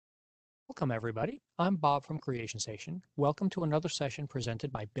Welcome, everybody. I'm Bob from Creation Station. Welcome to another session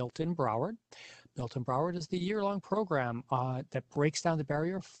presented by Built-in Broward. Built-in Broward is the year-long program that breaks down the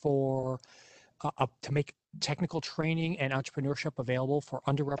barrier to make technical training and entrepreneurship available for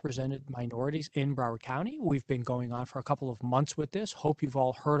underrepresented minorities in Broward County. We've been going on for a couple of months with this. Hope you've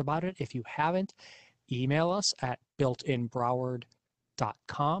all heard about it. If you haven't, email us at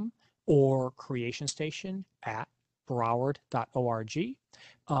builtinbroward.com or creationstation@broward.org.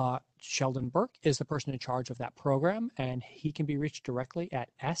 Sheldon Burke is the person in charge of that program, and he can be reached directly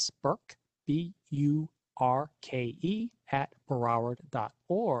at sburke, Burke,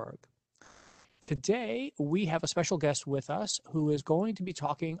 @broward.org. Today, we have a special guest with us who is going to be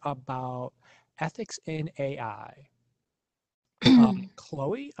talking about ethics in AI.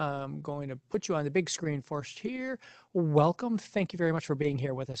 Chloe, I'm going to put you on the big screen first here. Welcome. Thank you very much for being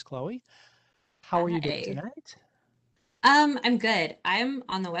here with us, Chloe. How are you doing Hi. tonight? I'm good. I'm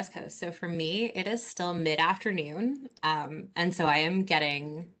on the West Coast, so for me, it is still mid-afternoon. And so I am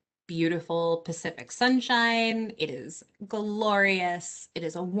getting beautiful Pacific sunshine. It is glorious. It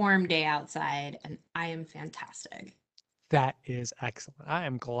is a warm day outside, and I am fantastic. That is excellent. I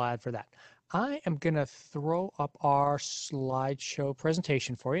am glad for that. I am going to throw up our slideshow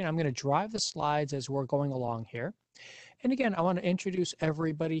presentation for you, and I'm going to drive the slides as we're going along here. And again, I want to introduce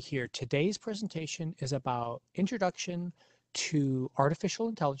everybody here. Today's presentation is about introduction to artificial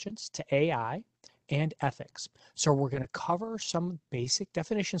intelligence, to AI, and ethics. So we're going to cover some basic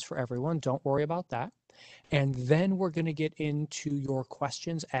definitions for everyone. Don't worry about that. And then we're going to get into your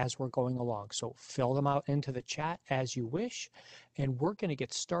questions as we're going along. So fill them out into the chat as you wish. And we're going to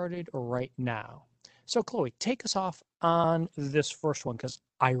get started right now. So Chloe, take us off on this first one because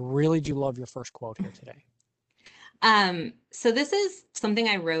I really do love your first quote here today. So this is something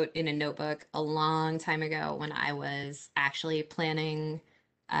I wrote in a notebook a long time ago when I was actually planning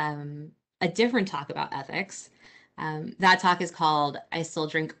a different talk about ethics. That talk is called I Still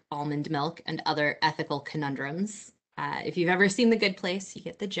Drink Almond Milk and Other Ethical Conundrums. If you've ever seen The Good Place, you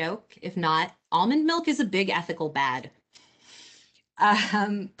get the joke. If not, almond milk is a big ethical bad.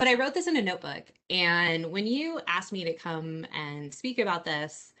 But I wrote this in a notebook, and when you asked me to come and speak about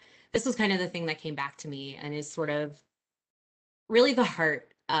this was kind of the thing that came back to me and is sort of really the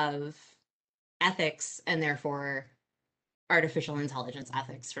heart of ethics and therefore artificial intelligence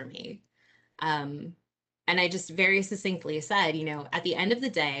ethics for me. Um, and I just very succinctly said, at the end of the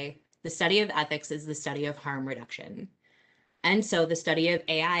day, the study of ethics is the study of harm reduction. And so the study of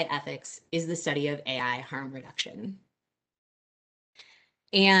AI ethics is the study of AI harm reduction.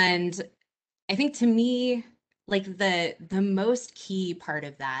 And I think to me, like the most key part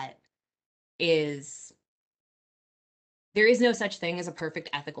of that is there is no such thing as a perfect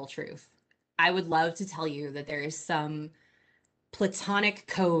ethical truth. I would love to tell you that there is some platonic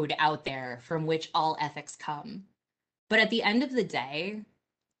code out there from which all ethics come. But at the end of the day,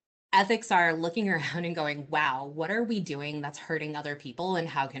 ethics are looking around and going, wow, what are we doing that's hurting other people and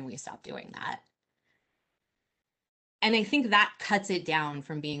how can we stop doing that? And I think that cuts it down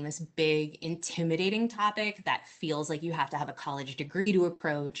from being this big, intimidating topic that feels like you have to have a college degree to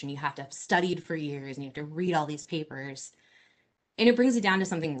approach and you have to have studied for years and you have to read all these papers. And it brings it down to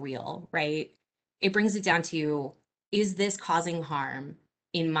something real, right? It brings it down to, is this causing harm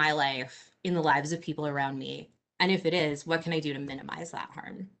in my life, in the lives of people around me? And if it is, what can I do to minimize that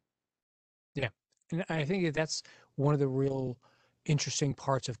harm? Yeah. And I think that's one of the real interesting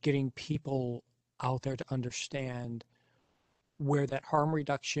parts of getting people out there to understand where that harm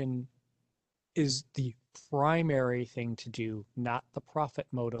reduction is the primary thing to do, not the profit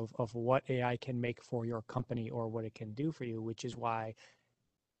motive of what AI can make for your company or what it can do for you, which is why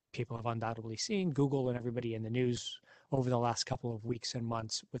people have undoubtedly seen Google and everybody in the news over the last couple of weeks and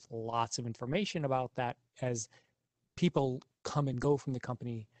months with lots of information about that as people come and go from the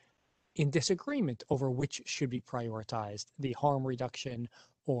company in disagreement over which should be prioritized, the harm reduction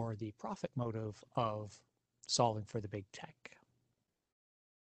or the profit motive of solving for the big tech.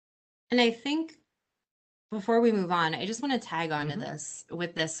 And I think before we move on, I just want to tag on to Mm-hmm. this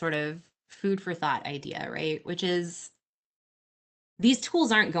with this sort of food for thought idea, right? Which is these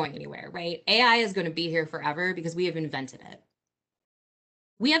tools aren't going anywhere, right? AI is going to be here forever because we have invented it.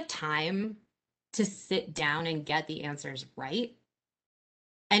 We have time to sit down and get the answers right.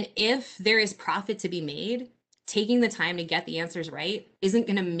 And if there is profit to be made, taking the time to get the answers right isn't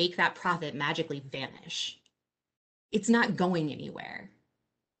going to make that profit magically vanish. It's not going anywhere.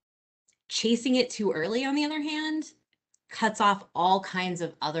 Chasing it too early, on the other hand, cuts off all kinds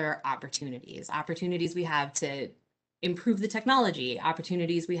of other opportunities we have to improve the technology,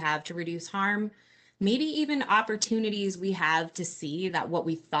 opportunities we have to reduce harm. maybe even opportunities we have to see that what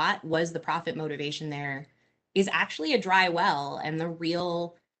we thought was the profit motivation there is actually a dry well, and the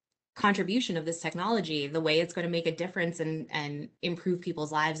real contribution of this technology, the way it's going to make a difference and improve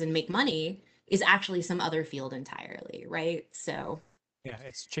people's lives and make money, is actually some other field entirely, right? So Yeah,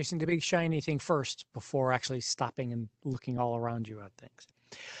 it's chasing the big shiny thing first before actually stopping and looking all around you at things.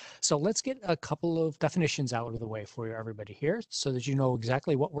 So let's get a couple of definitions out of the way for you, everybody here, so that you know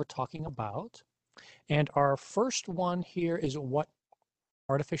exactly what we're talking about. And our first one here is what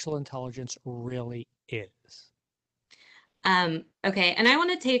artificial intelligence really is. okay, and I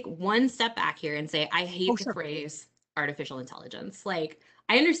want to take one step back here and say I Oh, hate the sure. phrase artificial intelligence. Like,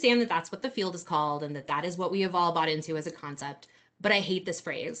 I understand that that's what the field is called and that that is what we have all bought into as a concept, but I hate this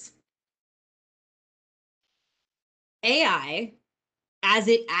phrase. AI, as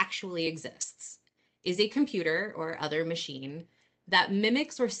it actually exists, is a computer or other machine that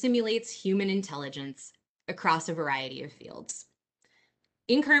mimics or simulates human intelligence across a variety of fields.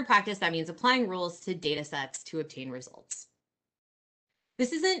 In current practice, that means applying rules to data sets to obtain results.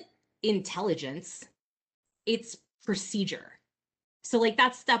 This isn't intelligence, it's procedure. So, like,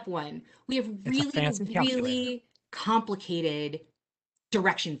 that's step one. We have It's a really, fancy calculator. really complicated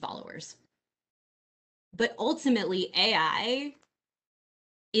direction followers. But ultimately, AI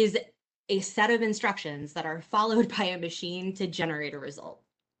is a set of instructions that are followed by a machine to generate a result.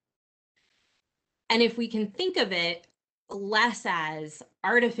 And if we can think of it less as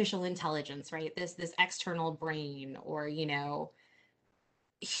artificial intelligence, right? This external brain, or,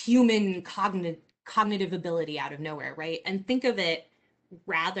 human cognitive ability out of nowhere, right? And think of it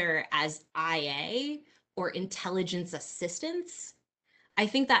rather as IA, or intelligence assistance, I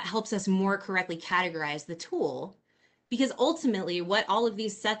think that helps us more correctly categorize the tool, because ultimately what all of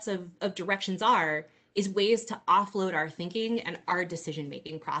these sets of directions are is ways to offload our thinking and our decision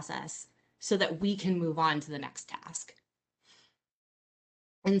making process so that we can move on to the next task.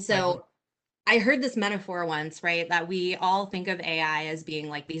 And I so I heard this metaphor once, right? That we all think of AI as being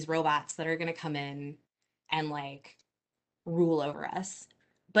like these robots that are going to come in and like rule over us.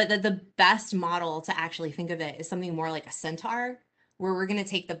 But that the best model to actually think of it is something more like a centaur, where we're going to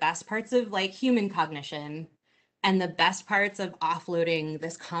take the best parts of like human cognition and the best parts of offloading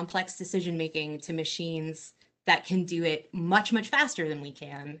this complex decision making to machines that can do it much, much faster than we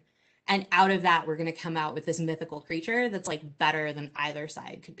can. And out of that, we're going to come out with this mythical creature that's like better than either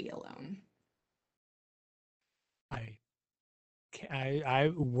side could be alone.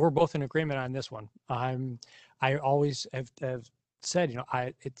 I we're both in agreement on this one. I always have said,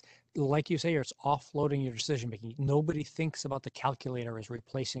 it's like you say, it's offloading your decision making. Nobody thinks about the calculator as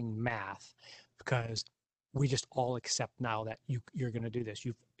replacing math, because we just all accept now that you're going to do this.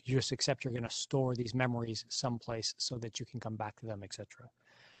 You just accept you're going to store these memories someplace so that you can come back to them, etc.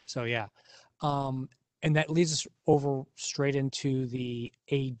 So yeah, um, and that leads us over straight into the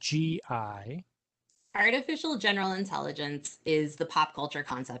AGI. Artificial general intelligence is the pop culture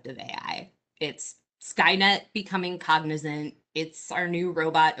concept of AI. It's Skynet becoming cognizant. It's our new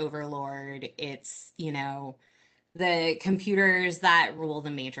robot overlord. It's, the computers that rule the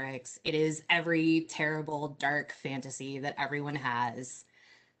matrix. It is every terrible, dark fantasy that everyone has.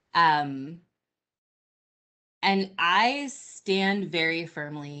 Um, and I stand very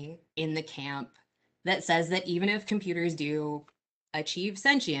firmly in the camp that says that even if computers do achieve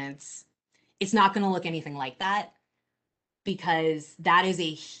sentience, it's not going to look anything like that, because that is a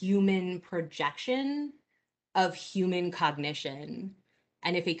human projection of human cognition.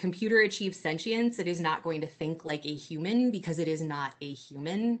 And if a computer achieves sentience, it is not going to think like a human, because it is not a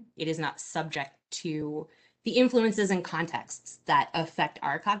human. It is not subject to the influences and contexts that affect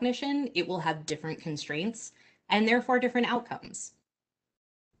our cognition. It will have different constraints and therefore different outcomes.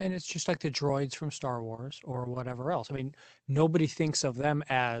 And it's just like the droids from Star Wars or whatever else. I mean, nobody thinks of them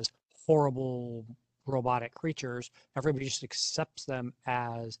as horrible robotic creatures. Everybody just accepts them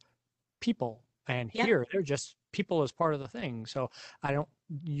as people. And Yep. here, they're just people as part of the thing. So I don't,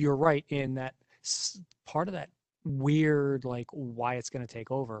 you're right in that part of that weird, like why it's going to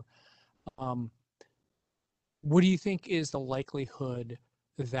take over. Um, what do you think is the likelihood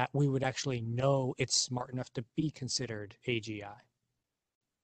that we would actually know it's smart enough to be considered AGI?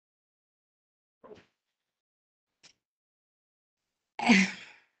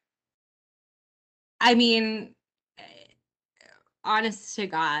 I mean, honest to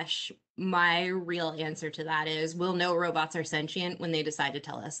gosh, my real answer to that is we'll know robots are sentient when they decide to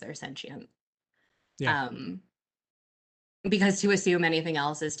tell us they're sentient. Yeah. Um, because to assume anything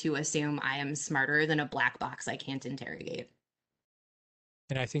else is to assume I am smarter than a black box I can't interrogate.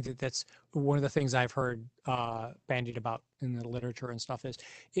 And I think that that's one of the things I've heard bandied about in the literature and stuff is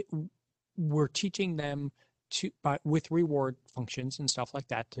it. we're teaching them to with reward functions and stuff like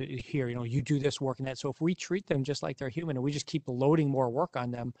that to here, you do this work and that. So if we treat them just like they're human and we just keep loading more work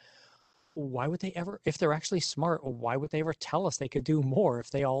on them, why would they ever, if they're actually smart, why would they ever tell us they could do more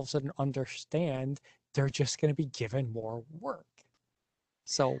if they all of a sudden understand they're just going to be given more work?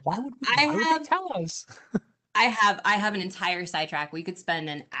 So I why would they have tell us? I have an entire sidetrack. We could spend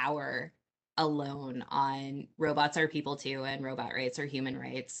an hour alone on robots are people too, and robot rights are human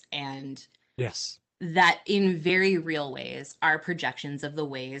rights, and Yes. that in very real ways, our projections of the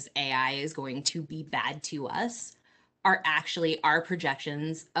ways AI is going to be bad to us are actually our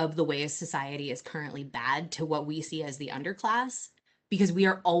projections of the ways society is currently bad to what we see as the underclass, because we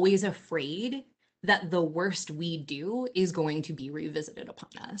are always afraid that the worst we do is going to be revisited upon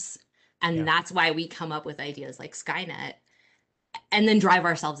us. And Yeah. that's why we come up with ideas like Skynet and then drive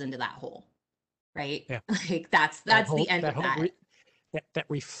ourselves into that hole, right? Yeah. Like that's That the whole end that of whole that. that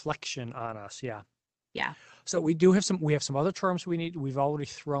reflection on us. Yeah. Yeah. So we have some other terms we've already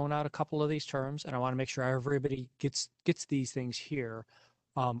thrown out a couple of these terms, and I want to make sure everybody gets these things here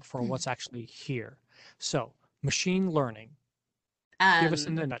for what's actually here. So machine learning, give us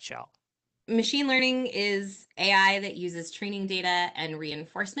in Um, a nutshell. Machine learning is AI that uses training data and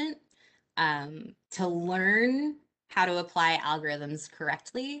reinforcement to learn how to apply algorithms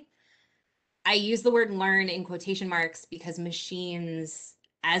correctly. I use the word learn in quotation marks because machines,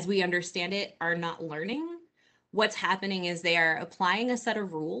 as we understand it, are not learning. What's happening is they are applying a set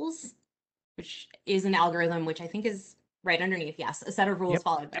of rules, which is an algorithm, which I think is right underneath. Yes, a set of rules Yep.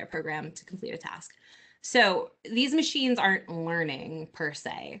 followed by a program to complete a task. So these machines aren't learning per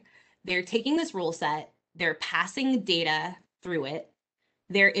se. They're taking this rule set, they're passing data through it,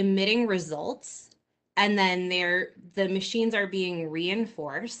 they're emitting results, and then the machines are being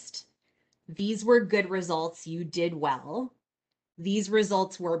reinforced. These were good results, you did well. These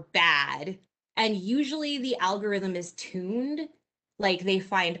results were bad. And usually the algorithm is tuned, like they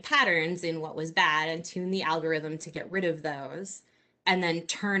find patterns in what was bad and tune the algorithm to get rid of those, and then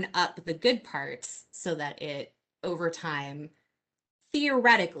turn up the good parts so that it, over time,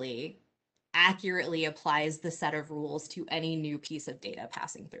 theoretically, accurately applies the set of rules to any new piece of data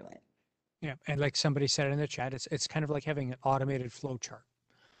passing through it. Yeah. And like somebody said in the chat, it's kind of like having an automated flow chart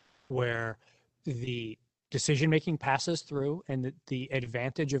where the decision making passes through, and the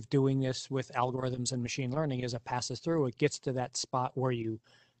advantage of doing this with algorithms and machine learning is it passes through, it gets to that spot where you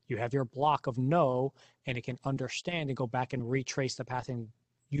have your block of no, and it can understand and go back and retrace the path and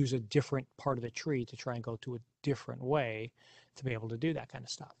use a different part of the tree to try and go to a different way to be able to do that kind of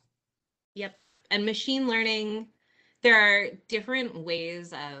stuff. Yep. And machine learning, there are different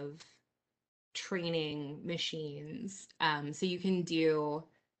ways of training machines. So you can do,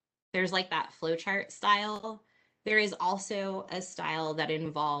 there's like that flowchart style. There is also a style that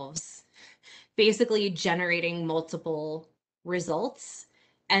involves basically generating multiple results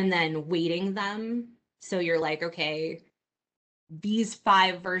and then weighting them. So you're like, okay, these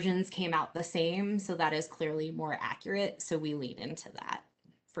 5 versions came out the same, so that is clearly more accurate. So we lean into that,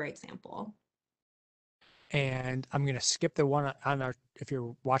 for example. And I'm going to skip the one on our, if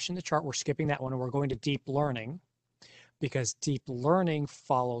you're watching the chart, we're skipping that one and we're going to deep learning, because deep learning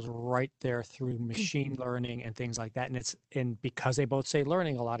follows right there through machine learning and things like that. And because they both say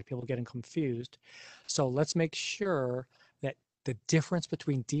learning, a lot of people getting confused. So let's make sure that the difference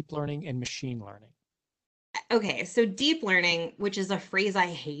between deep learning and machine learning. Okay, so deep learning, which is a phrase I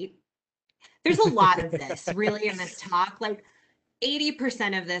hate, there's a lot of this really in this talk. Like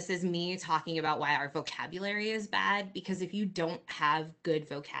 80% of this is me talking about why our vocabulary is bad, because if you don't have good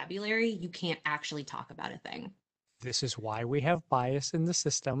vocabulary, you can't actually talk about a thing. This is why we have bias in the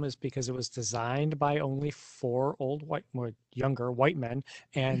system, is because it was designed by only 4 old white, or younger white men,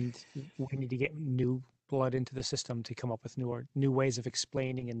 and we need to get new blood into the system to come up with new ways of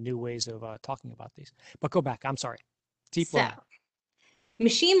explaining and new ways of talking about these. But go back. I'm sorry. Deep So, learning.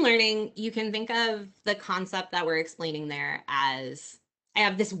 machine learning, you can think of the concept that we're explaining there as I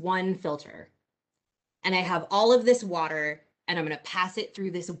have this one filter and I have all of this water and I'm going to pass it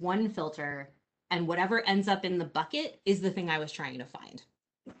through this one filter, and whatever ends up in the bucket is the thing I was trying to find.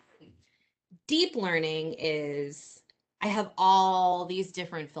 Deep learning is I have all these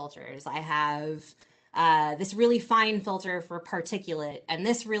different filters. I have this really fine filter for particulate and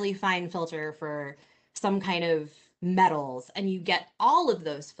this really fine filter for some kind of metals. And you get all of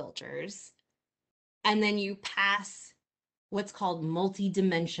those filters, and then you pass what's called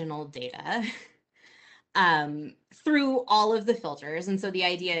multi-dimensional data through all of the filters. And so the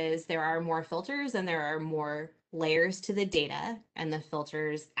idea is there are more filters and there are more layers to the data, and the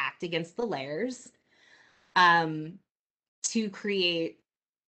filters act against the layers um, to create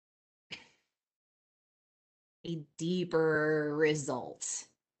a deeper result.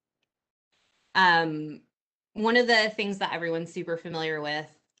 Um, One of the things that everyone's super familiar with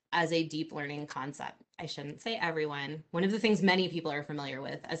as a deep learning concept, I shouldn't say everyone, one of the things many people are familiar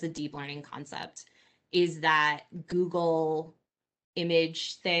with as a deep learning concept is that Google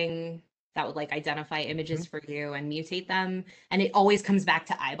image thing that would like identify Mhm. images for you and mutate them. And it always comes back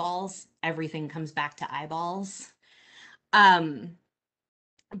to eyeballs. Everything comes back to eyeballs. Um,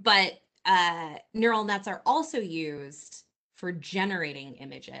 but neural nets are also used for generating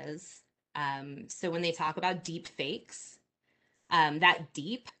images. So when they talk about deep fakes, that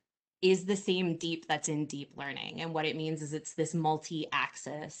deep is the same deep that's in deep learning. And what it means is it's this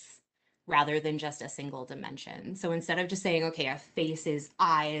multi-axis rather than just a single dimension. So instead of just saying, okay, a face is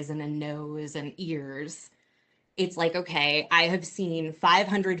eyes and a nose and ears, it's like, okay, I have seen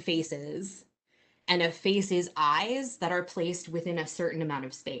 500 faces and a face is eyes that are placed within a certain amount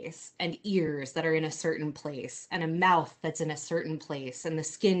of space and ears that are in a certain place and a mouth that's in a certain place and the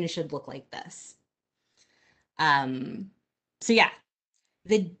skin should look like this. Um, so yeah,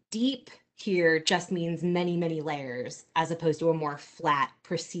 the deep here just means many, many layers as opposed to a more flat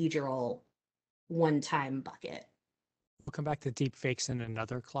procedural one-time bucket. We'll come back to deep fakes in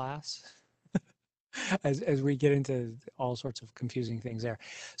another class as we get into all sorts of confusing things there.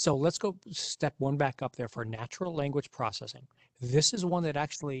 So let's go step one back up there for natural language processing. This is one that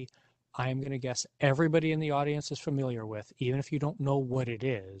actually I'm going to guess everybody in the audience is familiar with, even if you don't know what it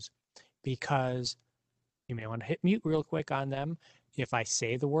is, because you may want to hit mute real quick on them. If I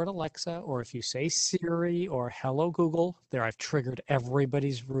say the word Alexa, or if you say Siri or Hello Google, there I've triggered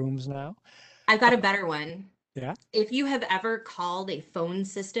everybody's rooms now. I've got a better one. Yeah, If you have ever called a phone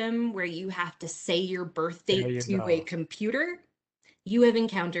system where you have to say your birth there date you to a go. computer, you have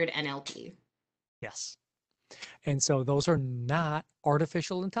encountered NLP. Yes. And so those are not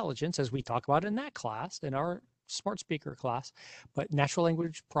artificial intelligence as we talk about in that class, in our smart speaker class, but natural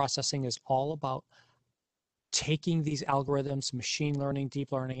language processing is all about taking these algorithms, machine learning,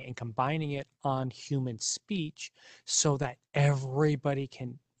 deep learning, and combining it on human speech so that everybody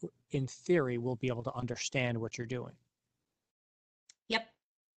can, in theory, will be able to understand what you're doing. Yep,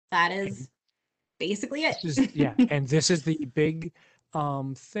 that And is basically this is, yeah, it. and this is the big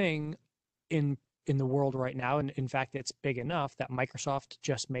thing in in the world right now. And in fact, it's big enough that Microsoft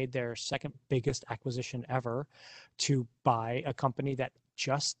just made their second biggest acquisition ever to buy a company that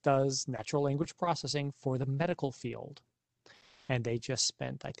just does natural language processing for the medical field. And they just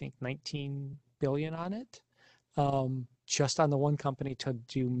spent, I think, 19 billion on it, just on the one company to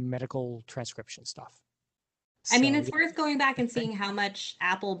do medical transcription stuff. I mean, So it's yeah, worth going back big and thing. seeing how much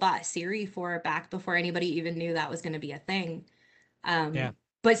Apple bought Siri for back before anybody even knew that was going to be a thing. Yeah,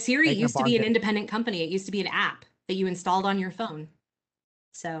 But Siri making a used to be bargain. an independent company. It used to be an app that you installed on your phone. Yeah,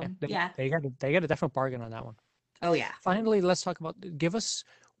 So, yeah. they got a definite bargain on that one. Oh, yeah. Finally, let's talk about, give us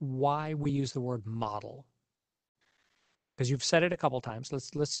why we use the word model, because you've said it a couple times.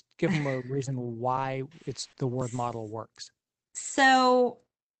 Let's give them a reason why it's the word model works. So,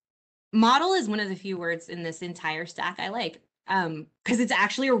 model is one of the few words in this entire stack I like because it's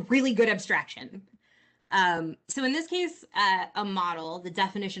actually a really good abstraction. So in this case, a model, the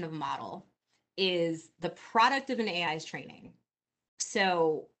definition of model is the product of an AI's training.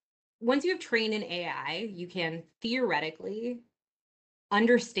 So once you have trained an AI, you can theoretically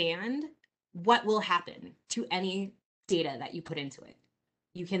understand what will happen to any data that you put into it.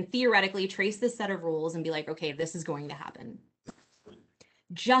 You can theoretically trace this set of rules and be like, okay, this is going to happen.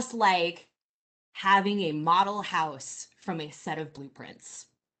 Just like having a model house from a set of blueprints.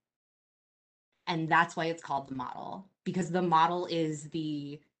 And that's why it's called the model, because the model is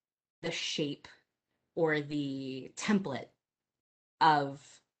the shape or the template of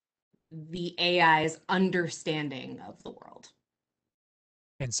the AI's understanding of the world.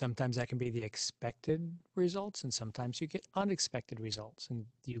 And sometimes that can be the expected results, and sometimes you get unexpected results, and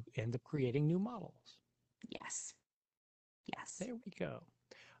you end up creating new models. Yes. Yes. There we go.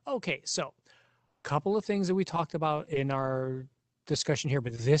 Okay, so a couple of things that we talked about in our discussion here,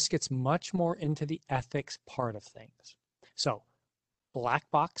 but this gets much more into the ethics part of things. So black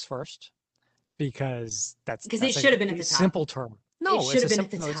box first, because Because it that's should have been at a the top. simple term. It No, should it's a have been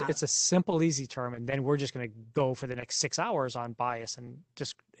at simple the no, top. it's a simple, easy term, and then we're just going to go for the next 6 hours on bias and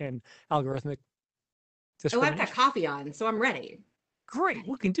just and algorithmic Oh, I've got discrimination. coffee on, so I'm ready. Great,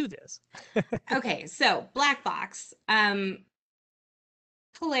 we Ready. can do this. Okay, so black box.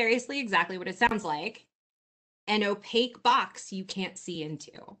 Hilariously, exactly what it sounds like. An opaque box you can't see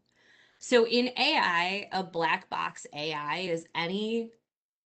into. So in AI, a black box AI is any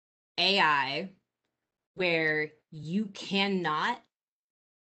AI where you cannot,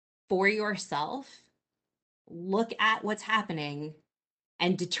 for yourself, look at what's happening,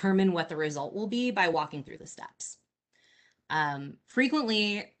 and determine what the result will be by walking through the steps.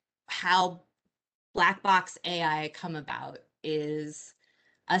 Frequently, how black box AI come about is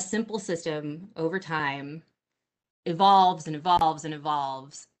a simple system over time evolves and evolves and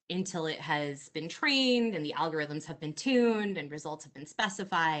evolves until it has been trained and the algorithms have been tuned and results have been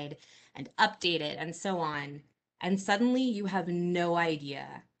specified and updated and so on. And suddenly you have no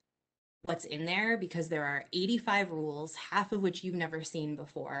idea what's in there because there are 85 rules, half of which you've never seen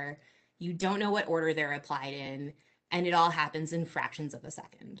before. You don't know what order they're applied in, and it all happens in fractions of a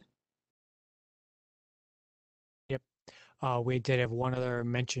second. Yep. We did have one other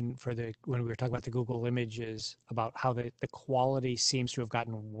mention for when we were talking about the Google images about how the quality seems to have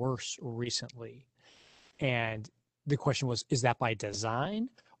gotten worse recently. And the question was, is that by design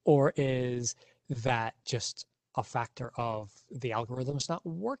or is that just a factor of the algorithms not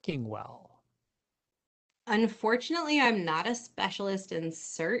working well? Unfortunately, I'm not a specialist in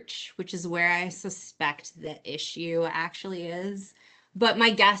search, which is where I suspect the issue actually is. But my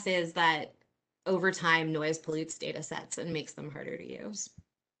guess is that over time, noise pollutes data sets and makes them harder to use.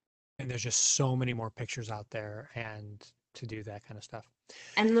 And there's just so many more pictures out there and to do that kind of stuff.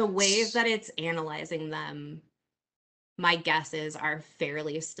 And the ways that it's analyzing them, my guess is are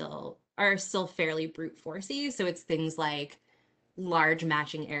still fairly brute forcey. So it's things like large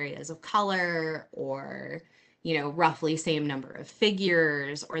matching areas of color or roughly same number of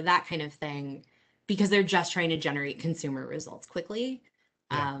figures or that kind of thing because they're just trying to generate consumer results quickly.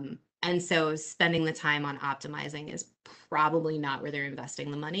 Yeah. And so spending the time on optimizing is probably not where they're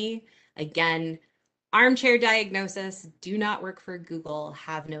investing the money. Again, armchair diagnosis, do not work for Google,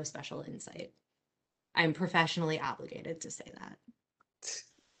 have no special insight. I'm professionally obligated to say that.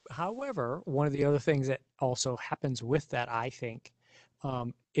 However, one of the other things that also happens with that, I think,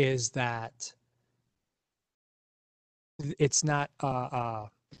 is that it's not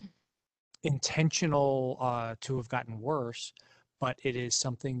intentional to have gotten worse, but it is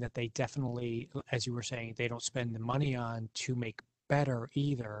something that they definitely, as you were saying, they don't spend the money on to make better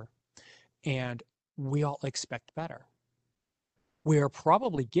either. And we all expect better. We are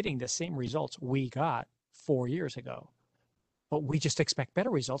probably getting the same results we got 4 years ago, but we just expect better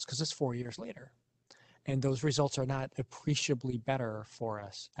results because it's 4 years later. And those results are not appreciably better for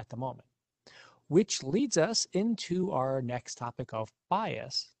us at the moment. Which leads us into our next topic of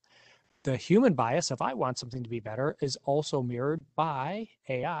bias. The human bias, if I want something to be better, is also mirrored by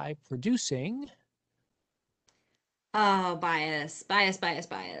AI producing. Oh, bias, bias, bias,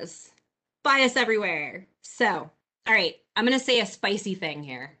 bias, bias everywhere. So, all right, I'm going to say a spicy thing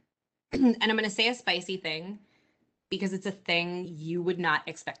here. And I'm going to say a spicy thing because it's a thing you would not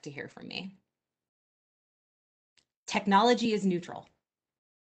expect to hear from me. Technology is neutral.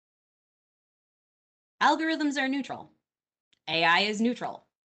 Algorithms are neutral. AI is neutral.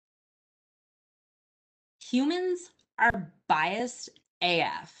 Humans are biased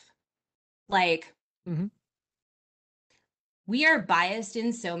AF. Like, Mhm. we are biased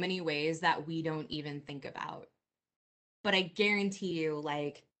in so many ways that we don't even think about. But I guarantee you,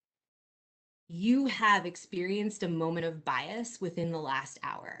 like, you have experienced a moment of bias within the last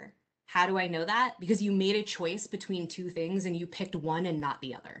hour. How do I know that? Because you made a choice between two things and you picked one and not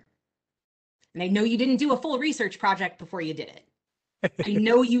the other. And I know you didn't do a full research project before you did it. I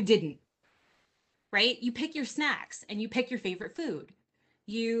know you didn't, right? You pick your snacks and you pick your favorite food.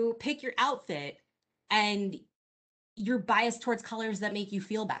 You pick your outfit and you're biased towards colors that make you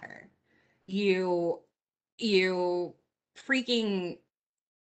feel better. You you freaking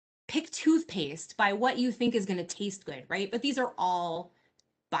pick toothpaste by what you think is going to taste good, right? But these are all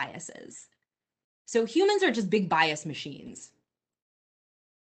biases. So humans are just big bias machines.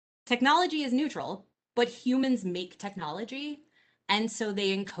 Technology is neutral, but humans make technology, and so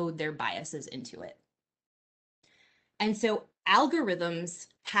they encode their biases into it. And so algorithms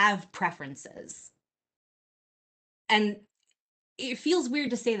have preferences. And it feels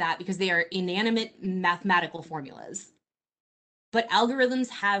weird to say that because they are inanimate mathematical formulas. But algorithms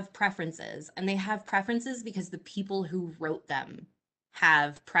have preferences, and they have preferences because the people who wrote them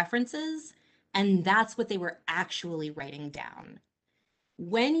have preferences, and that's what they were actually writing down.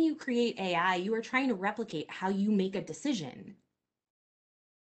 When you create AI, you are trying to replicate how you make a decision.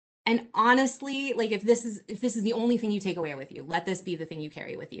 And honestly, like if this is the only thing you take away with you, let this be the thing you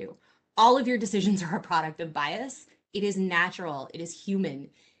carry with you. All of your decisions are a product of bias. It is natural, it is human.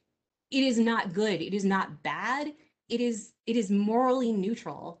 It is not good, it is not bad. It is morally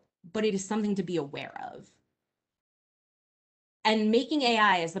neutral, but it is something to be aware of. And making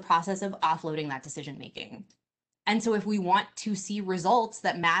AI is the process of offloading that decision making. And so if we want to see results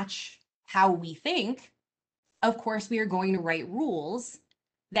that match how we think, of course, we are going to write rules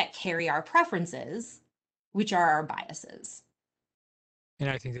that carry our preferences, which are our biases. And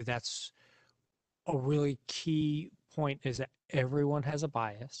I think that that's a really key point, is that everyone has a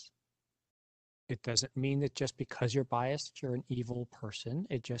bias. It doesn't mean that just because you're biased, you're an evil person.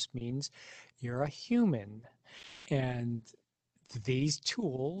 It just means you're a human. And these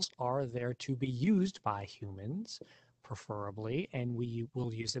tools are there to be used by humans, preferably, and we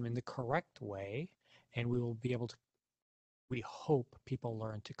will use them in the correct way. And we will be able to, we hope people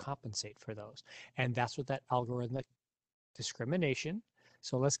learn to compensate for those. And that's what that algorithmic discrimination.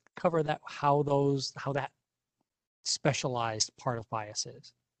 So let's cover that, how that specialized part of bias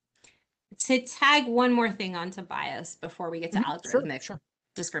is. To tag one more thing onto bias before we get to Sure, algorithmic sure.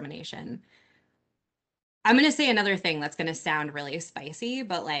 discrimination, I'm going to say another thing that's going to sound really spicy,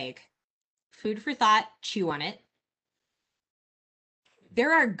 but like food for thought, chew on it.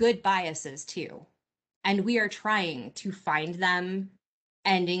 There are good biases too, and we are trying to find them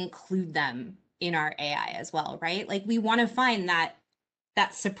and include them in our AI as well, right? Like we want to find that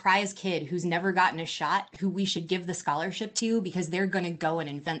surprise kid who's never gotten a shot, who we should give the scholarship to because they're going to go and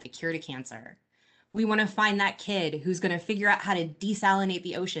invent the cure to cancer. We want to find that kid who's going to figure out how to desalinate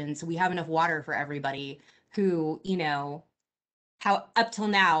the ocean so we have enough water for everybody, who, you know, how up till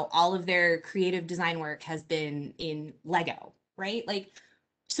now all of their creative design work has been in Lego, right? Like,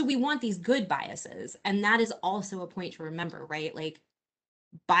 so we want these good biases. And that is also a point to remember, right? Like,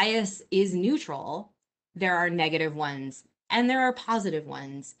 bias is neutral. There are negative ones and there are positive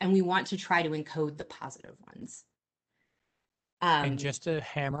ones, and we want to try to encode the positive ones. And Um, just to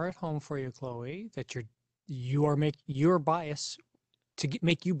hammer it home for you, Chloe, that you are make your bias to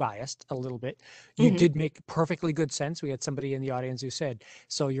make you biased a little bit. You mhm, did make perfectly good sense. We had somebody in the audience who said,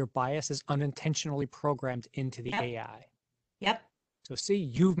 so your bias is unintentionally programmed into the Yep. AI. Yep. So see,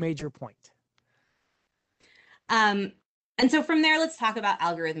 you've made your point. Um, and so from there, let's talk about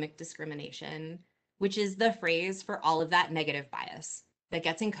algorithmic discrimination, which is the phrase for all of that negative bias that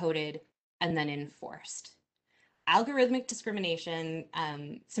gets encoded and then enforced. Algorithmic discrimination,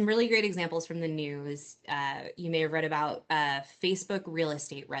 some really great examples from the news. You may have read about Facebook real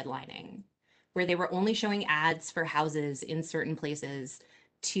estate redlining, where they were only showing ads for houses in certain places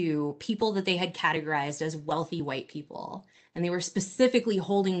to people that they had categorized as wealthy white people. And they were specifically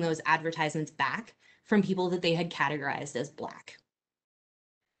holding those advertisements back from people that they had categorized as Black.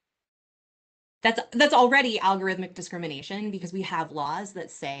 That's already algorithmic discrimination because we have laws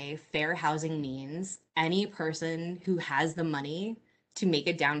that say fair housing means any person who has the money to make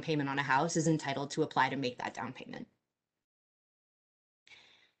a down payment on a house is entitled to apply to make that down payment.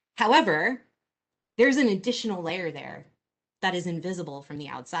 However, there's an additional layer there that is invisible from the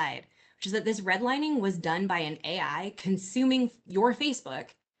outside, which is that this redlining was done by an AI consuming your Facebook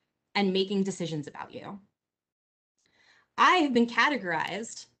and making decisions about you. I have been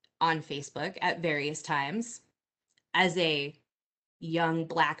categorized on Facebook at various times as a young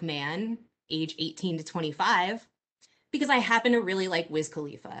Black man, age 18 to 25, because I happen to really like Wiz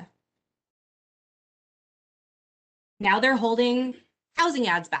Khalifa. Now they're holding housing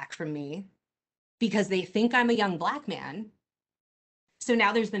ads back from me because they think I'm a young Black man. So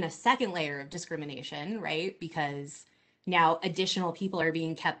now there's been a second layer of discrimination, right? Because now additional people are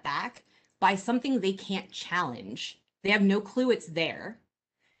being kept back by something they can't challenge. They have no clue it's there.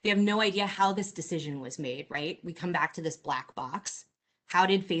 They have no idea how this decision was made, right? We come back to this black box. How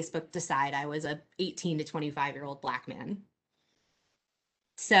did Facebook decide I was a 18 to 25-year-old Black man?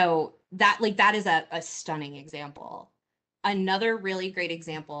 So that is a stunning example. Another really great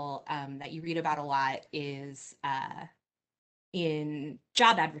example that you read about a lot is in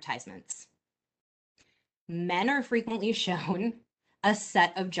job advertisements. Men are frequently shown a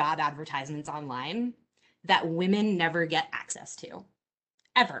set of job advertisements online that women never get access to,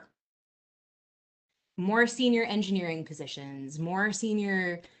 ever. More senior engineering positions, more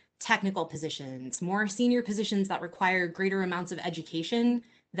senior technical positions, more senior positions that require greater amounts of education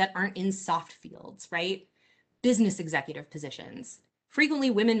that aren't in soft fields, right? Business executive positions. Frequently,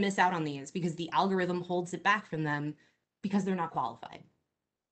 women miss out on these because the algorithm holds it back from them because they're not qualified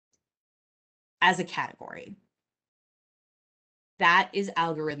as a category. That is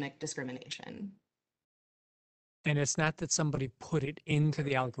algorithmic discrimination. And it's not that somebody put it into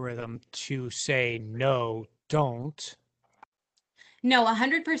the algorithm to say, no, don't. No,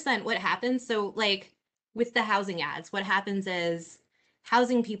 100% what happens. So, like with the housing ads, what happens is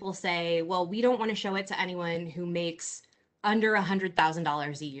housing people say, well, we don't want to show it to anyone who makes under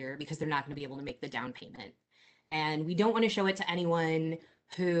 $100,000 a year because they're not going to be able to make the down payment. And we don't want to show it to anyone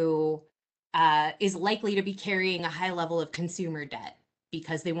who is likely to be carrying a high level of consumer debt.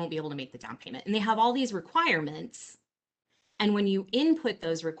 because they won't be able to make the down payment. And they have all these requirements. And when you input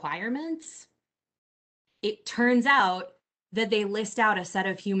those requirements, it turns out that they list out a set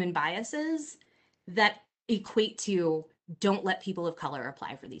of human biases that equate to don't let people of color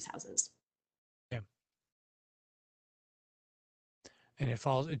apply for these houses. Yeah. And it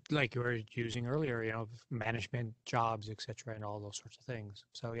falls like you were using earlier, management jobs, etc., and all those sorts of things.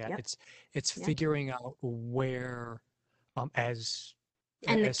 So yeah, Yep. it's Yep. figuring out where, as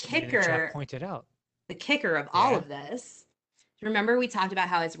And somebody in the chat pointed out. the kicker of all Yeah. of this, remember we talked about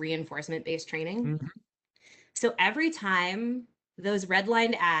how it's reinforcement based training? Mm-hmm. So every time those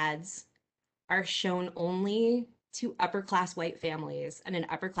redlined ads are shown only to upper class white families and an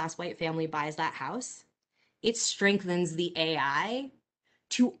upper class white family buys that house, it strengthens the AI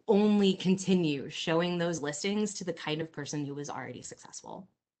to only continue showing those listings to the kind of person who is already successful.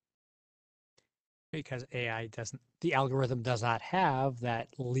 Because the algorithm does not have that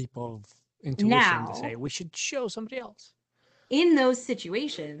leap of intuition to say Now, we should show somebody else. in those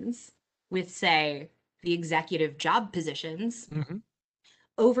situations with, say, the executive job positions, Mm-hmm.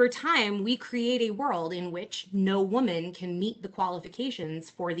 over time, we create a world in which no woman can meet the qualifications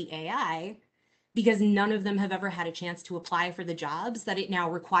for the AI because none of them have ever had a chance to apply for the jobs that it now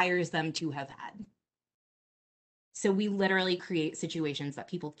requires them to have had. So we literally create situations that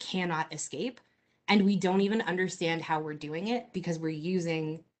people cannot escape. And we don't even understand how we're doing it because we're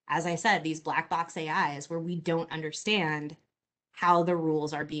using, as I said, these black box AIs where we don't understand how the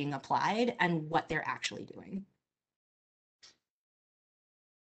rules are being applied and what they're actually doing.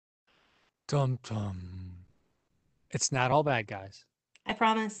 Dum dum. It's not all bad, guys. I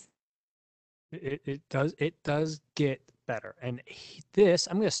promise. It does get better. And this,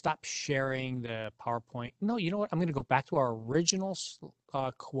 I'm going to stop sharing the PowerPoint. No, you know what? I'm going to go back to our original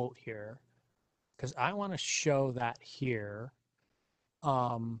quote here because I want to show that here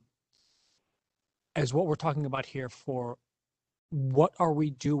um, as what we're talking about here for what are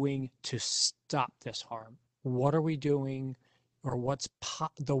we doing to stop this harm? What are we doing, or what's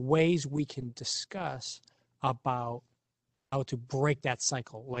the ways we can discuss about how to break that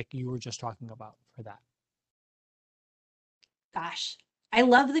cycle, like you were just talking about for that? Gosh, I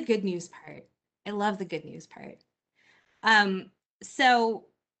love the good news part. I love the good news part. Um, so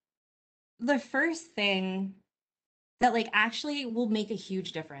the first thing that like actually will make a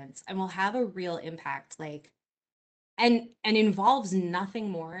huge difference and will have a real impact, like and involves nothing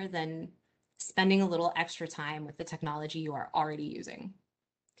more than spending a little extra time with the technology you are already using.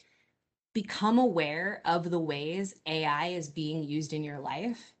 Become aware of the ways AI is being used in your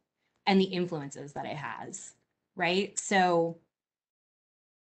life and the influences that it has, right? So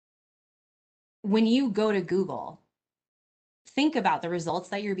when you go to Google, think about the results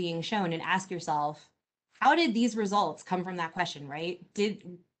that you're being shown and ask yourself, how did these results come from that question, right?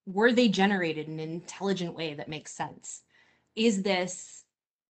 Were they generated in an intelligent way that makes sense? Is this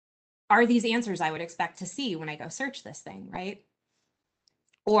are these answers I would expect to see when I go search this thing, right?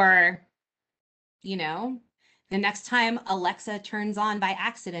 Or, you know, the next time Alexa turns on by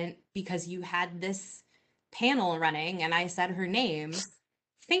accident because you had this panel running and I said her name,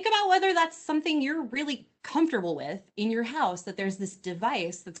 think about whether that's something you're really comfortable with in your house, that there's this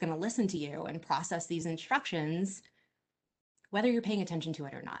device that's going to listen to you and process these instructions, whether you're paying attention to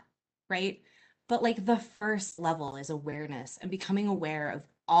it or not, right? But like the first level is awareness and becoming aware of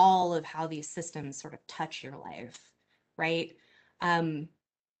all of how these systems sort of touch your life, right? Um,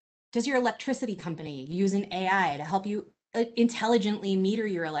 does your electricity company use an AI to help you intelligently meter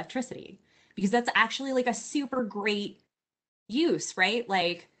your electricity? Because that's actually like a super great use, right?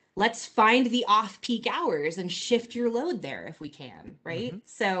 Like, let's find the off-peak hours and shift your load there if we can, right? Mm-hmm.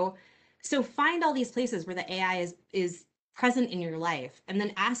 So find all these places where the AI is present in your life and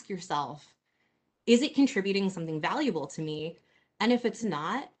then ask yourself, is it contributing something valuable to me? And if it's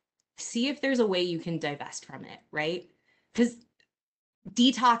not, see if there's a way you can divest from it, right? Because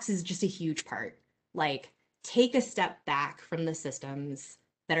detox is just a huge part. Like, take a step back from the systems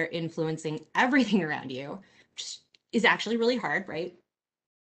that are influencing everything around you, which is actually really hard, right?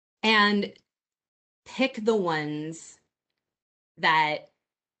 And pick the ones that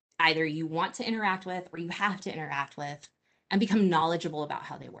either you want to interact with or you have to interact with and become knowledgeable about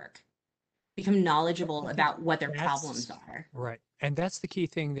how they work. Become knowledgeable I think about what their that's problems are. right. And that's the key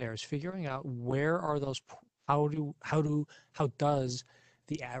thing there is figuring out where are those, how does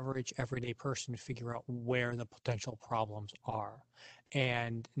the average everyday person figure out where the potential problems are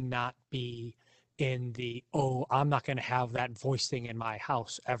and not be in the, oh, I'm not going to have that voice thing in my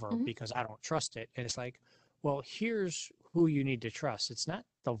house ever Mhm. because I don't trust it. And it's like, well, here's who you need to trust. It's not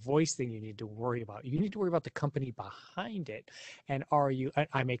the voice thing you need to worry about. You need to worry about the company behind it. And are you,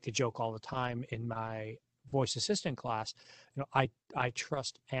 I make the joke all the time in my voice assistant class, I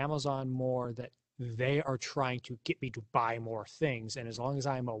trust Amazon more that they are trying to get me to buy more things. And as long as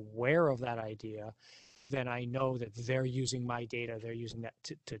I'm aware of that idea, then I know that they're using my data, they're using that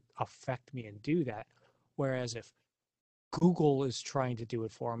to affect me and do that. Whereas if Google is trying to do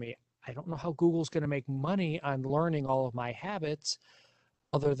it for me, I don't know how Google's going to make money on learning all of my habits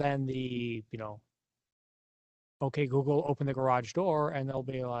other than okay, Google, open the garage door, and they'll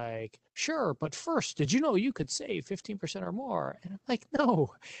be like, sure, but first, did you know you could save 15% or more? And I'm like,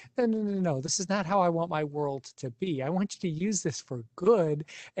 no, no, no, no, no. This is not how I want my world to be. I want you to use this for good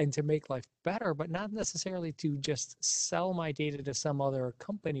and to make life better, but not necessarily to just sell my data to some other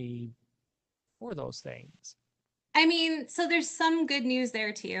company for those things. I mean, so there's some good news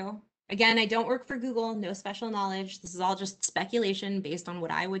there too. Again, I don't work for Google, no special knowledge. This is all just speculation based on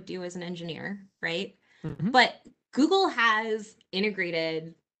what I would do as an engineer, right? Hmm. But Google has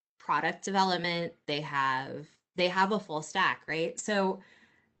integrated product development. They have a full stack, right? So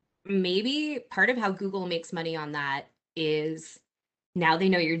maybe part of how Google makes money on that is now they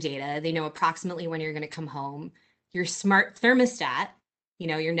know your data. They know approximately when you're going to come home. Your smart thermostat,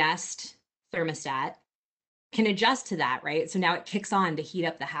 your Nest thermostat can adjust to that, right? So now it kicks on to heat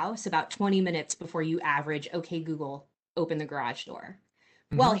up the house about 20 minutes before you average, okay, Google, open the garage door.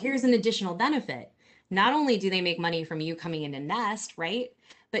 Well, Hmm. here's an additional benefit. Not only do they make money from you coming into Nest, right?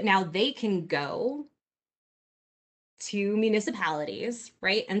 But now they can go to municipalities,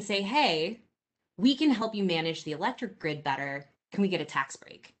 right? And say, hey, we can help you manage the electric grid better. Can we get a tax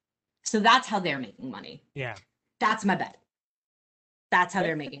break? So that's how they're making money. Yeah. That's my bet. That's how That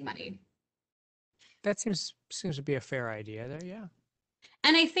they're making money. that seems to be a fair idea there, yeah.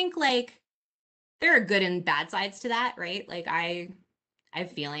 And I think like there are good and bad sides to that, right? Like I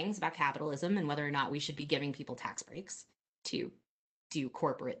have feelings about capitalism and whether or not we should be giving people tax breaks to do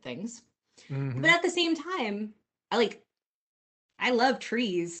corporate things. But Hmm. at the same time, I love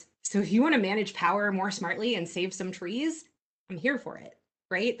trees. So if you want to manage power more smartly and save some trees, I'm here for it,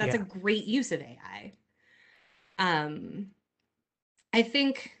 right? That's a Yeah. great use of AI. Um, I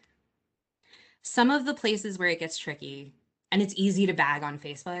think some of the places where it gets tricky, and it's easy to bag on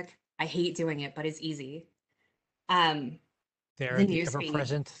Facebook. I hate doing it, but it's easy. Um, They're the the newsfeed,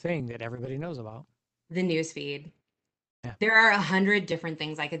 ever-present thing that everybody knows about. the newsfeed. Yeah. There are 100 different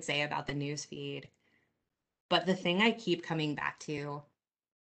things I could say about the newsfeed, but the thing I keep coming back to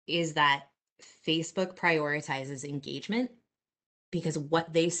is that Facebook prioritizes engagement because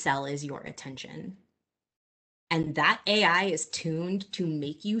what they sell is your attention. And that AI is tuned to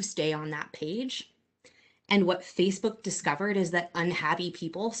make you stay on that page. And what Facebook discovered is that unhappy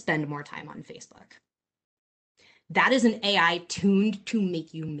people spend more time on Facebook. That is an AI tuned to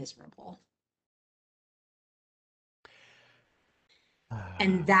make you miserable.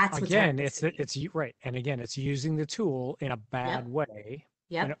 And that's what Again, terrorism means. right, and again, it's using the tool in a bad Yep. way,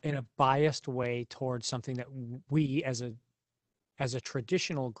 Yep. in a biased way towards something that we as a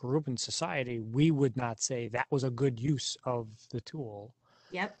traditional group in society, we would not say that was a good use of the tool,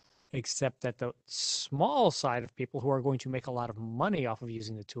 Yep. except that the small side of people who are going to make a lot of money off of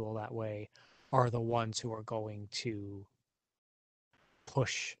using the tool that way are the ones who are going to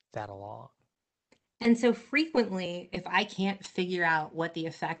push that along. And so frequently, if I can't figure out what the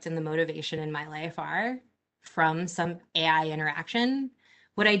effect and the motivation in my life are from some AI interaction,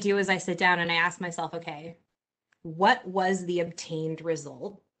 what I do is I sit down and I ask myself, okay, what was the obtained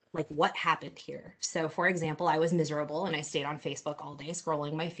result? Like what happened here? So, for example, I was miserable and I stayed on Facebook all day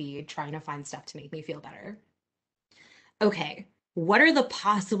scrolling my feed, trying to find stuff to make me feel better. Okay, what are the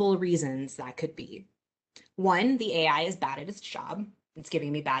possible reasons that could be? One, the AI is bad at its job. It's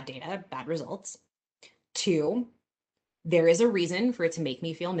giving me bad data, bad results. Two, there is a reason for it to make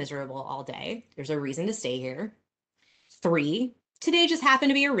me feel miserable all day. There's a reason to stay here. Three, today just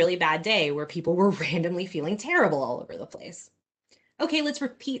happened to be a really bad day where people were randomly feeling terrible all over the place. Okay, let's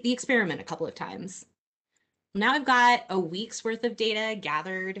repeat the experiment a couple of times. Now I've got a week's worth of data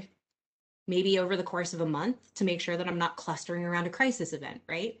gathered, maybe over the course of a month, to make sure that I'm not clustering around a crisis event,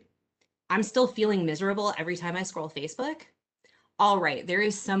 right? I'm still feeling miserable every time I scroll Facebook. All right, there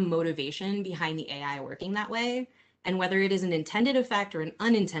is some motivation behind the AI working that way. And whether it is an intended effect or an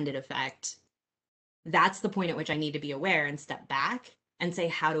unintended effect, that's the point at which I need to be aware and step back and say,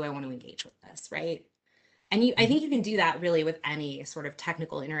 how do I want to engage with this, right? And I Mhm. think you can do that really with any sort of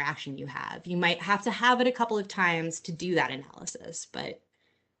technical interaction you have. You might have to have it a couple of times to do that analysis, but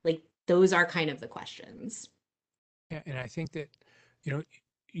like those are kind of the questions. Yeah, and I think that, you know,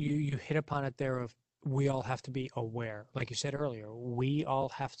 you hit upon it there of we all have to be aware. Like you said earlier, we all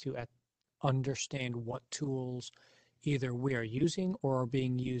have to understand what tools either we are using or are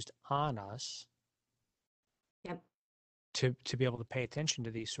being used on us Yep. to be able to pay attention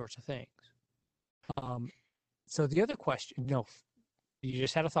to these sorts of things. Um, so the other question, no, you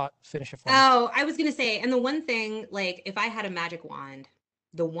just had a thought, finish it for me. Oh, I was gonna say, and the one thing, like, if I had a magic wand,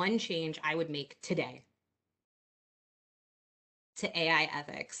 the one change I would make today to AI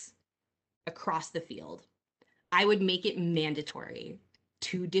ethics across the field, I would make it mandatory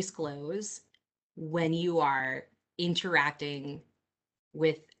to disclose when you are interacting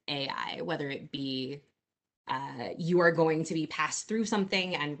with AI, whether it be you are going to be passed through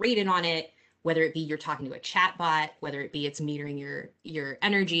something and rated on it, whether it be you're talking to a chat bot, whether it be it's metering your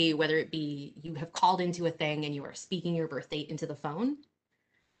energy, whether it be you have called into a thing and you are speaking your birth date into the phone.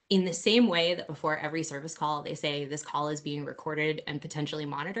 In the same way that before every service call, they say this call is being recorded and potentially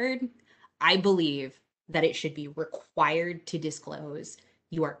monitored, I believe that it should be required to disclose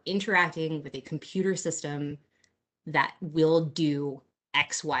you are interacting with a computer system that will do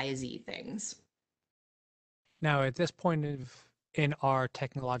XYZ things. Now, at this point in our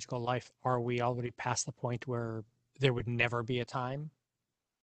technological life, are we already past the point where there would never be a time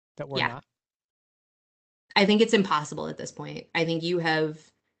that we're Yeah, not? I think it's impossible at this point. I think you have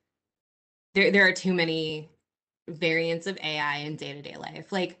there are too many variants of AI in day-to-day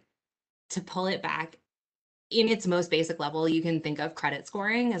life. Like, to pull it back, in its most basic level, you can think of credit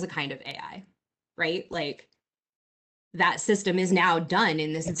scoring as a kind of AI, right? Like, that system is now done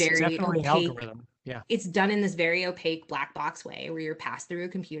in this It's very definitely an opaque, algorithm. Yeah. it's done in this very opaque black box way where you're passed through a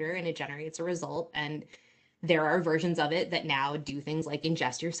computer and it generates a result. And there are versions of it that now do things like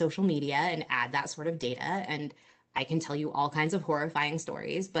ingest your social media and add that sort of data. And I can tell you all kinds of horrifying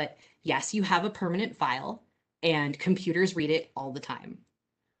stories, but yes, you have a permanent file and computers read it all the time.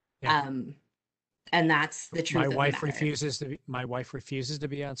 Yeah. Um, and that's the truth of the matter. My wife refuses to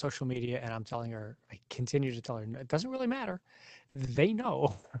be on social media, and I'm telling her, I continue to tell her, it doesn't really matter. They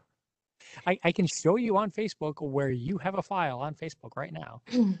know. I can show you on Facebook where you have a file on Facebook right now.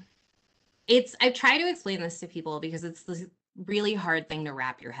 I try to explain this to people because it's this really hard thing to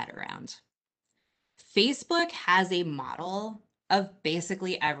wrap your head around. Facebook has a model of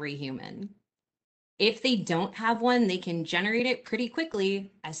basically every human. If they don't have one, they can generate it pretty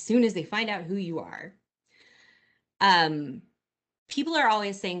quickly as soon as they find out who you are. Um, People are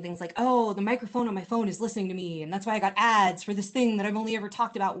always saying things like, "Oh, the microphone on my phone is listening to me, and that's why I got ads for this thing that I've only ever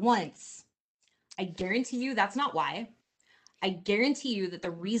talked about once." I guarantee you that's not why. I guarantee you that the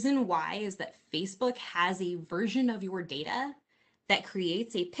reason why is that Facebook has a version of your data that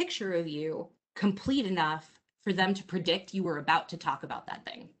creates a picture of you complete enough for them to predict you were about to talk about that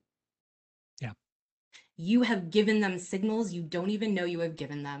thing. Yeah. You have given them signals you don't even know you have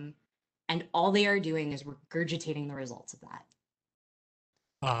given them, and all they are doing is regurgitating the results of that.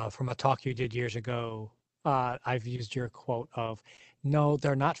 From a talk you did years ago, I've used your quote of, no,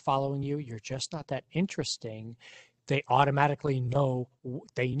 they're not following you. You're just not that interesting. They automatically know,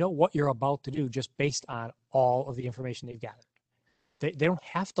 they know what you're about to do just based on all of the information they've gathered. They don't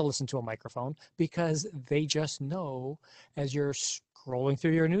have to listen to a microphone because they just know as you're scrolling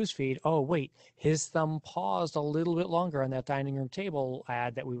through your news feed, oh, wait, his thumb paused a little bit longer on that dining room table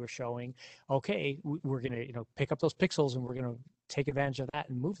ad that we were showing. Okay, we're going to, pick up those pixels and we're going to take advantage of that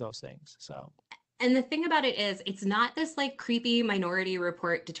and move those things. So, And the thing about it is, it's not this like creepy Minority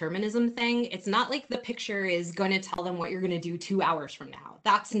Report determinism thing. It's not like the picture is going to tell them what you're going to do 2 hours from now.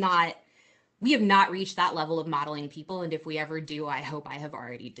 That's not, we have not reached that level of modeling people. And if we ever do, I hope I have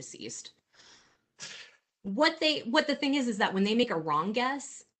already deceased. What the thing is that when they make a wrong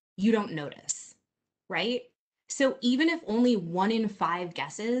guess, you don't notice, right? So even if only 1 in 5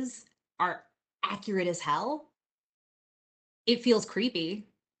 guesses are accurate as hell, it feels creepy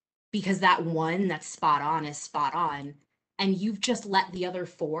because that one that's spot on is spot on. And you've just let the other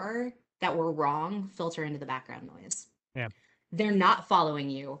 4 that were wrong filter into the background noise. yeah. They're not following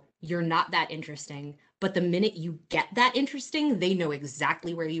you. You're not that interesting. But the minute you get that interesting, they know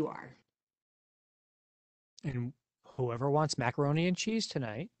exactly where you are. And whoever wants macaroni and cheese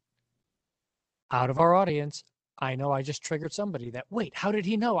tonight, out of our audience, I know I just triggered somebody that, wait, how did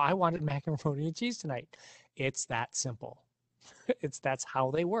he know I wanted macaroni and cheese tonight? It's that simple. That's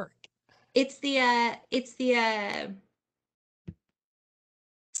how they work. It's the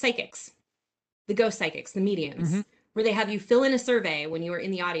psychics, the ghost psychics, the Mm-hmm. mediums, where they have you fill in a survey when you are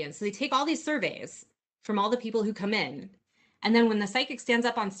in the audience. So they take all these surveys from all the people who come in. And then when the psychic stands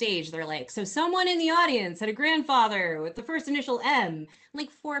up on stage, they're like, so someone in the audience had a grandfather with the first initial M. Like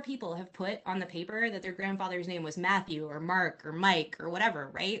 4 people have put on the paper that their grandfather's name was Matthew or Mark or Mike or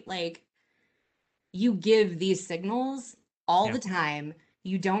whatever, right? Like, you give these signals all Yeah. the time.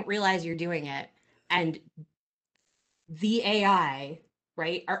 You don't realize you're doing it. And the AI,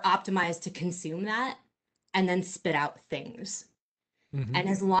 right, are optimized to consume that and then spit out things. Hmm. And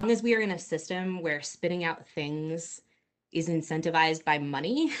as long as we are in a system where spitting out things is incentivized by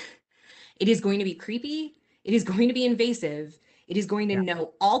money, it is going to be creepy. It is going to be invasive. It is going to Yeah.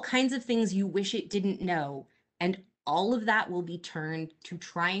 know all kinds of things you wish it didn't know. And all of that will be turned to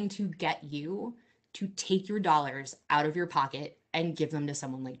trying to get you to take your dollars out of your pocket and give them to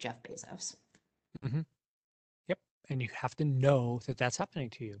someone like Jeff Bezos. Hmm. Yep. And you have to know that that's happening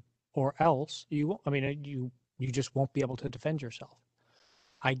to you, or else you won't. I mean, you just won't be able to defend yourself.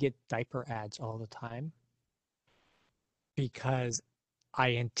 I get diaper ads all the time because I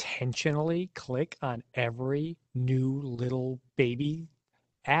intentionally click on every new little baby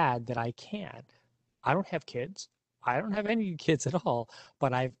ad that I can. I don't have kids. I don't have any kids at all,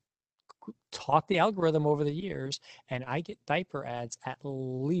 but I've taught the algorithm over the years, and I get diaper ads at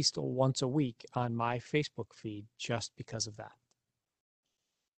least once a week on my Facebook feed just because of that.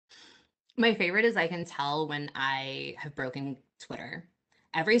 My favorite is I can tell when I have broken Twitter.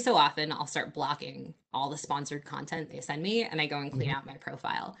 Every so often, I'll start blocking all the sponsored content they send me and I go and clean Mhm. out my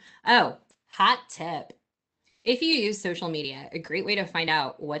profile. Oh, hot tip. If you use social media, a great way to find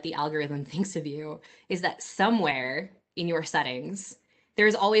out what the algorithm thinks of you is that somewhere in your settings,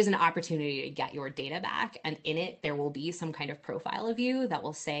 there's always an opportunity to get your data back. And in it, there will be some kind of profile of you that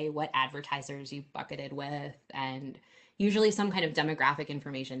will say what advertisers you've bucketed with and usually some kind of demographic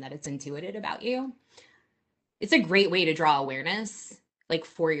information that it's intuited about you. It's a great way to draw awareness like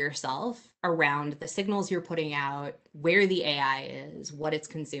for yourself around the signals you're putting out, where the AI is, what it's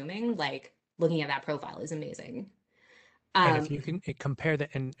consuming. Like looking at that profile is amazing. And Um, if you can compare that,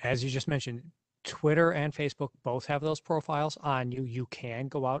 and as you just mentioned, Twitter and Facebook both have those profiles on you. You can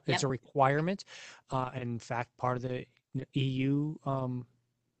go out. It's yep. a requirement. In fact, part of the EU, oh,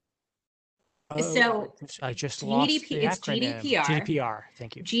 So I just lost GDP, the it's acronym, GDPR. GDPR.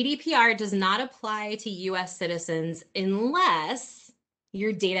 Thank you. GDPR does not apply to US citizens unless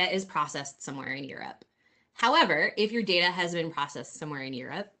your data is processed somewhere in Europe. However, if your data has been processed somewhere in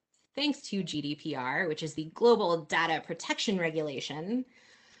Europe, thanks to GDPR, which is the Global Data Protection Regulation,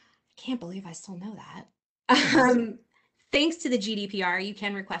 I can't believe I still know that. Hmm. Thanks to the GDPR, you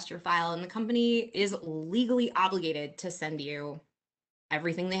can request your file, and the company is legally obligated to send you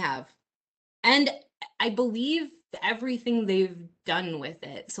everything they have. And I believe everything they've done with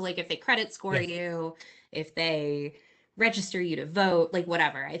it. So, like, if they credit score Yeah. you, if they register you to vote, like,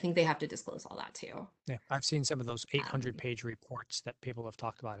 whatever, I think they have to disclose all that too. Yeah, I've seen some of those 800 Um, page reports that people have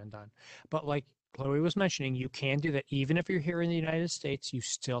talked about and done. But like Chloe was mentioning, you can do that even if you're here in the United States. You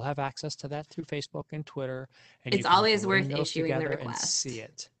still have access to that through Facebook and Twitter, and you it's can always bring worth those issuing the together and see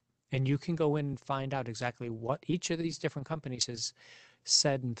request. it. And you can go in and find out exactly what each of these different companies has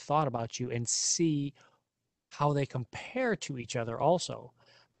said and thought about you and see how they compare to each other also.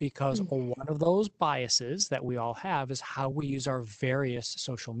 Because Mm. one of those biases that we all have is how we use our various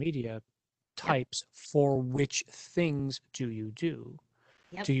social media Yep. types. For which things do you do?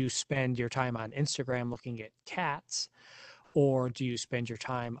 Yep. Do you spend your time on Instagram looking at cats, or do you spend your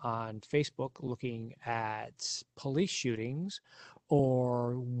time on Facebook looking at police shootings?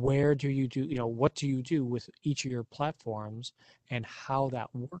 Or where do you do, what do you do with each of your platforms, and how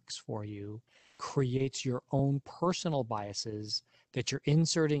that works for you creates your own personal biases that you're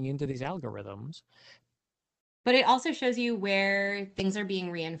inserting into these algorithms. But it also shows you where things are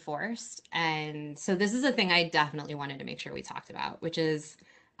being reinforced. And so this is a thing I definitely wanted to make sure we talked about, which is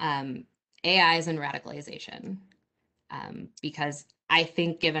um, AIs and radicalization. Because I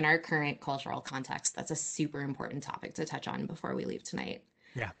think, given our current cultural context, that's a super important topic to touch on before we leave tonight.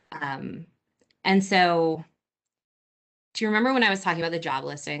 Yeah. Um, and so, do you remember when I was talking about the job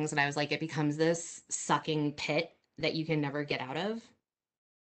listings and I was like, it becomes this sucking pit that you can never get out of?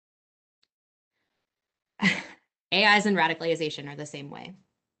 AIs and radicalization are the same way.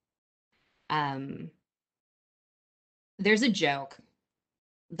 Um, there's a joke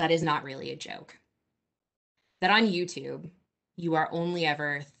that is not really a joke that on YouTube, you are only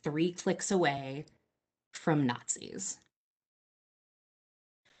ever 3 clicks away from Nazis.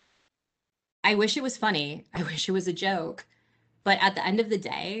 I wish it was funny. I wish it was a joke. But at the end of the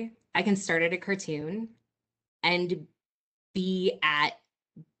day, I can start at a cartoon and be at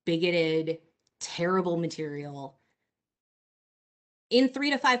bigoted, terrible material in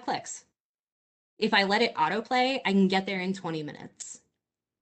 3 to 5 clicks. If I let it autoplay, I can get there in 20 minutes.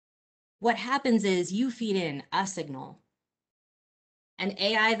 What happens is you feed in a signal, an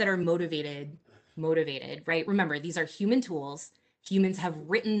AI that are motivated, right? Remember, these are human tools. Humans have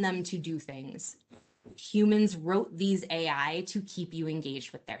written them to do things. Humans wrote these AI to keep you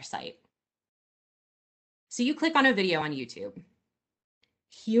engaged with their site. So you click on a video on YouTube.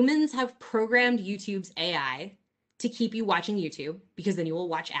 Humans have programmed YouTube's AI to keep you watching YouTube because then you will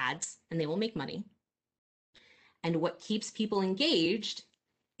watch ads and they will make money. And what keeps people engaged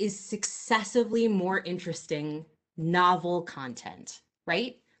is successively more interesting, novel content,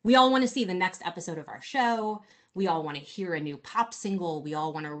 right? We all want to see the next episode of our show. We all want to hear a new pop single. We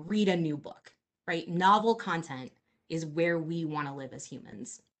all want to read a new book, right? Novel content is where we want to live as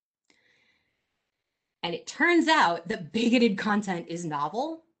humans. And it turns out that bigoted content is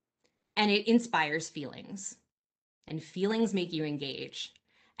novel and it inspires feelings. And feelings make you engage.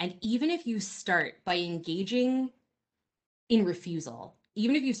 And even if you start by engaging in refusal,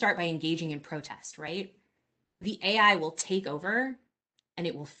 even if you start by engaging in protest, right? The AI will take over and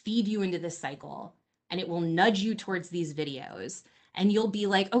it will feed you into this cycle and it will nudge you towards these videos. And you'll be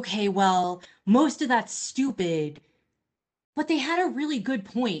like, okay, well, most of that's stupid, but they had a really good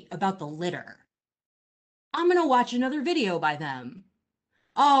point about the litter. I'm going to watch another video by them.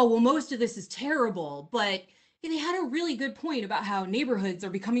 Oh, well, most of this is terrible, but they had a really good point about how neighborhoods are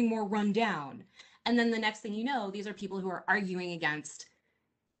becoming more run down. And then the next thing you know, these are people who are arguing against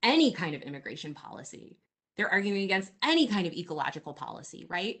any kind of immigration policy. They're arguing against any kind of ecological policy,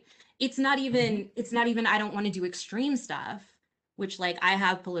 right? It's not even I don't want to do extreme stuff, which like I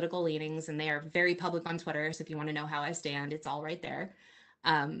have political leanings and they are very public on Twitter. So if you want to know how I stand, it's all right there.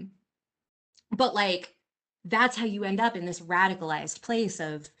 But like that's how you end up in this radicalized place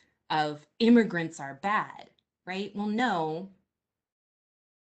of immigrants are bad, right? Well, no.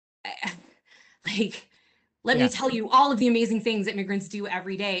 Like let me tell you all of the amazing things immigrants do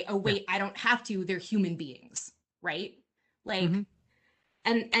every day. Oh wait, I don't have to. They're human beings, right? Like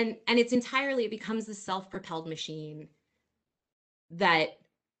and it's entirely, it becomes this self-propelled machine that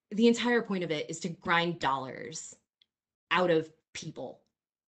the entire point of it is to grind dollars out of people.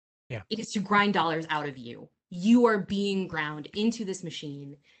 Yeah. It is to grind dollars out of you. You are being ground into this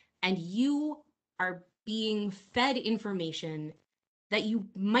machine and you are being fed information that you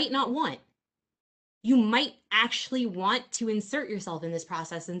might not want. You might actually want to insert yourself in this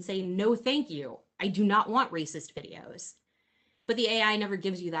process and say, no, thank you. I do not want racist videos. But the AI never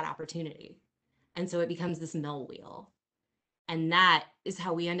gives you that opportunity. And so it becomes this mill wheel. And that is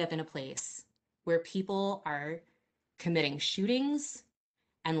how we end up in a place where people are committing shootings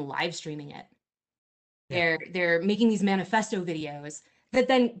and live streaming it. They're making these manifesto videos that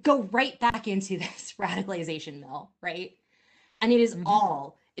then go right back into this radicalization mill, right? And it is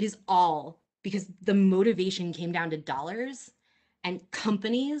all because the motivation came down to dollars, and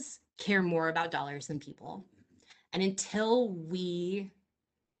companies care more about dollars than people. And until we,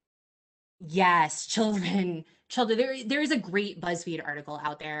 yes, children, there is a great BuzzFeed article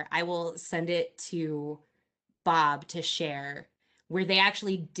out there. I will send it to Bob to share, where they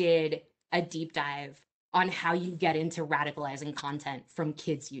actually did a deep dive on how you get into radicalizing content from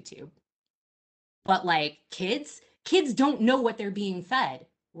kids' YouTube. But like kids don't know what they're being fed,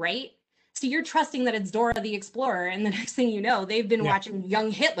 right? So you're trusting that it's Dora the Explorer, and the next thing you know, they've been watching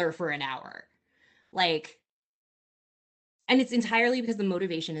Young Hitler for an hour. Like, and it's entirely because the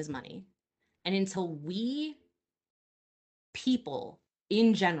motivation is money. And until we, people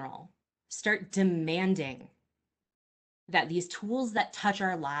in general, start demanding that these tools that touch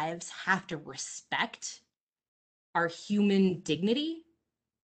our lives have to respect our human dignity,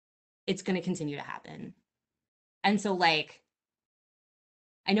 it's going to continue to happen. And so, like,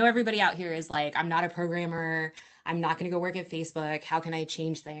 I know everybody out here is like, I'm not a programmer. I'm not going to go work at Facebook. How can I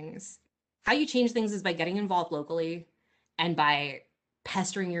change things? How you change things is by getting involved locally and by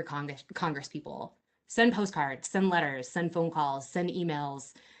pestering your Congress people. Send postcards, send letters, send phone calls, send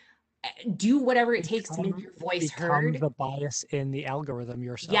emails. Do whatever it takes to make your voice heard. Become the bias in the algorithm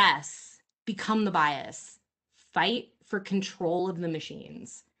yourself. Yes, become the bias. Fight for control of the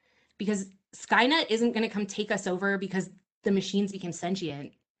machines. Because Skynet isn't going to come take us over because the machines became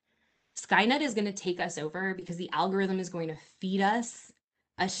sentient. Skynet is going to take us over because the algorithm is going to feed us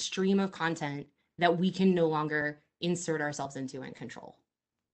a stream of content that we can no longer insert ourselves into and control.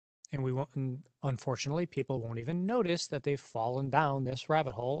 And we won't, and unfortunately, people won't even notice that they've fallen down this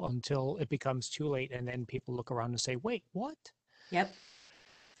rabbit hole until it becomes too late. And then people look around and say, wait, what? Yep.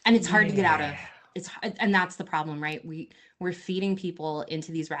 And it's hard to get out of. And that's the problem, right? We're feeding people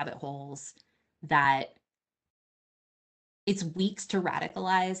into these rabbit holes that it's weeks to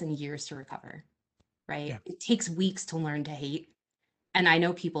radicalize and years to recover, right? Yeah. It takes weeks to learn to hate. And I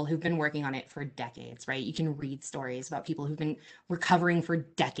know people who've been working on it for decades, right? You can read stories about people who've been recovering for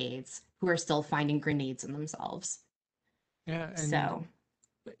decades who are still finding grenades in themselves. Yeah, and So,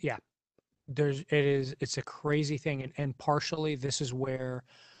 yeah, it's a crazy thing, and partially this is where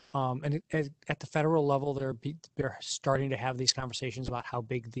at the federal level they're starting to have these conversations about how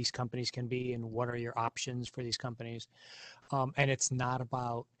big these companies can be and what are your options for these companies, and it's not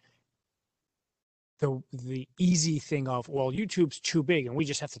about the easy thing of, well, YouTube's too big and we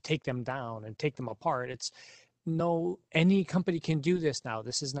just have to take them down and take them apart. It's no, any company can do this now.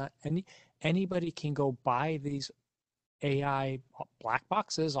 This is not anybody can go buy these AI black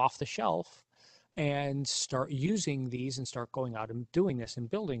boxes off the shelf and start using these and start going out and doing this and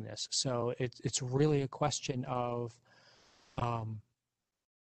building this. So it's really a question of um,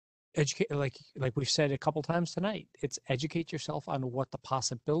 educate, like we've said a couple times tonight. It's educate yourself on what the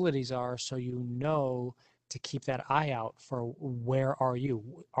possibilities are, so you know to keep that eye out for where are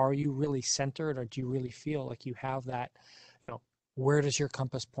you? Are you really centered, or do you really feel like you have that? You know, where does your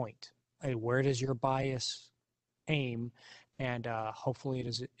compass point? Where does your bias aim? And hopefully, it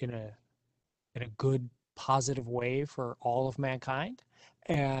is in a good positive way for all of mankind,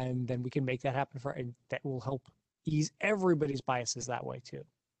 and then we can make that happen for, and that will help ease everybody's biases that way too.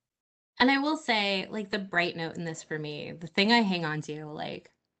 and I will say, like, the bright note in this for me, the thing I hang on to, like,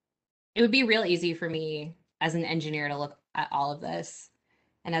 it would be real easy for me as an engineer to look at all of this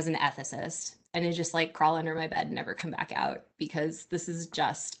and as an ethicist and to just like crawl under my bed and never come back out because this is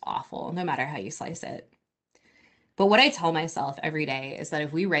just awful, no matter how you slice it. But what I tell myself every day is that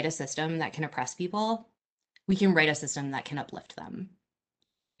if we write a system that can oppress people, we can write a system that can uplift them.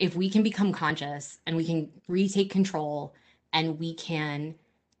 If we can become conscious and we can retake control and we can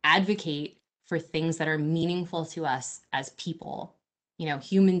advocate for things that are meaningful to us as people, you know,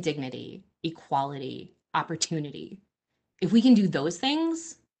 human dignity, equality, opportunity. If we can do those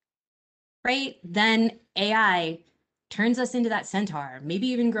things, right, then AI turns us into that centaur, maybe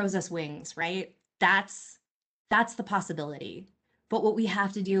even grows us wings, right? That's the possibility. But what we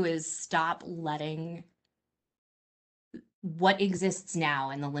have to do is stop letting what exists now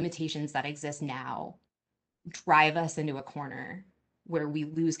and the limitations that exist now drive us into a corner where we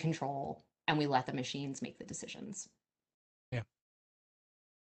lose control and we let the machines make the decisions. Yeah,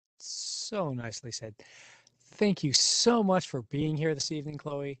 so nicely said. Thank you so much for being here this evening,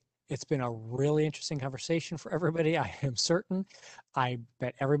 Chloe. It's been a really interesting conversation for everybody. I am certain. I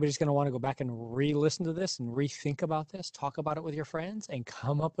bet everybody's going to want to go back and re-listen to this and rethink about this, talk about it with your friends, and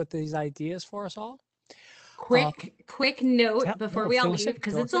come up with these ideas for us all. Uh, Quick note before no, we all fill us leave, in.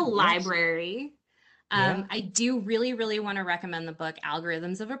 because Fill it's us a in. Yes. library. Yeah. I do really, really want to recommend the book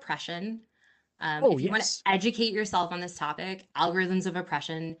Algorithms of Oppression. Oh, If you want to yes. educate yourself on this topic, Algorithms of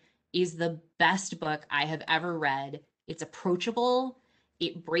Oppression is the best book I have ever read. It's approachable,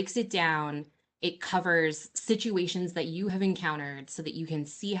 it breaks it down, it covers situations that you have encountered so that you can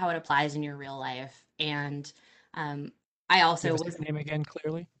see how it applies in your real life. And um, I Give also us was the name again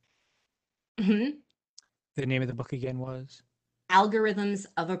clearly. Mhm. The name of the book again was? Algorithms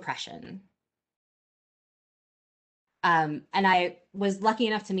of Oppression. And I was lucky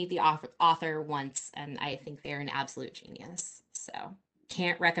enough to meet the author once, and I think they're an absolute genius. So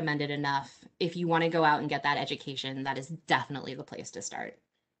can't recommend it enough. If you want to go out and get that education, that is definitely the place to start.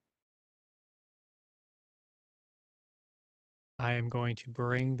 I am going to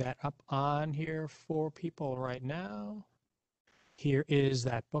bring that up on here for people right now. Here is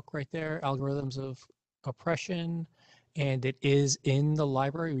that book right there, Algorithms of Oppression, and it is in the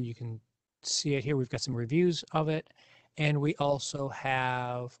library. You can see it here. We've got some reviews of it, and we also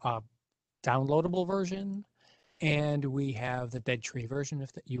have a downloadable version, and we have the Dead Tree version if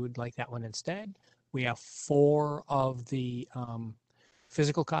you would like that one instead. We have 4 of the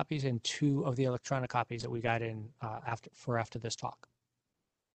physical copies and 2 of the electronic copies that we got in after this talk.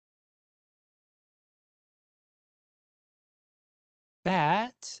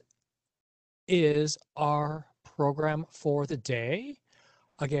 That is our program for the day.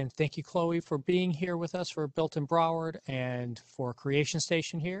 Again, thank you, Chloe, for being here with us for Built in Broward and for Creation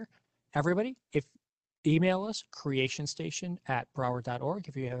Station here. Everybody, if email us creationstation@broward.org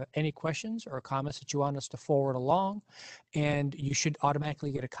if you have any questions or comments that you want us to forward along. And you should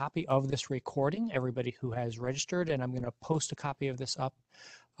automatically get a copy of this recording, everybody who has registered. And I'm going to post a copy of this up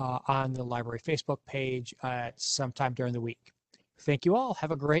on the library Facebook page sometime during the week. Thank you all.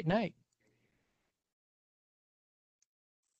 Have a great night.